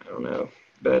 I don't know,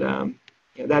 but you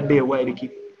know, that'd be a way to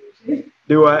keep.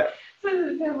 Do what?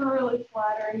 So they were really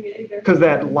flattering you. Because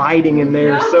that lighting in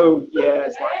there is so, yeah,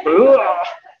 it's like, ugh.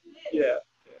 Yeah.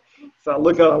 So I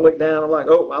look up, I look down, I'm like,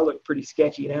 oh, I look pretty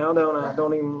sketchy now, don't I? I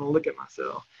don't even look at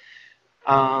myself.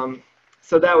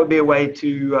 So that would be a way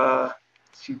to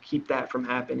keep that from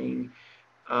happening,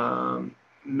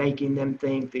 making them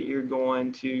think that you're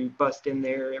going to bust in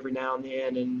there every now and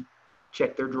then and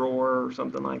check their drawer or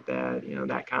something like that. You know,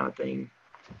 that kind of thing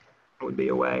would be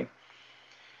a way.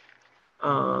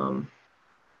 And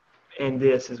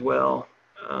this as well.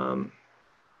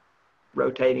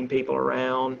 Rotating people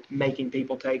around, making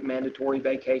people take mandatory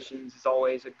vacations is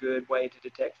always a good way to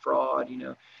detect fraud. You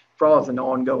know, fraud is an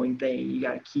ongoing thing. You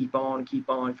got to keep on.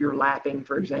 If you're lapping,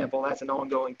 for example, that's an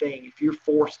ongoing thing. If you're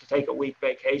forced to take a week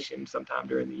vacation sometime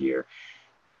during the year,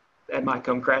 that might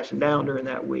come crashing down during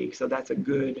that week. So that's a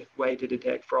good way to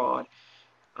detect fraud.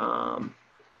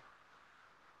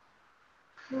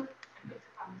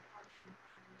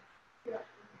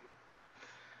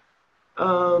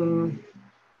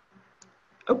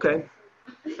 Okay.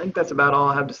 I think that's about all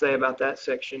I have to say about that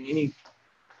section. Any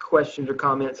questions or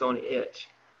comments on it?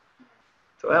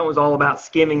 So that was all about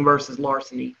skimming versus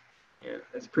larceny. Yeah,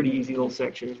 that's a pretty easy little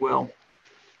section as well.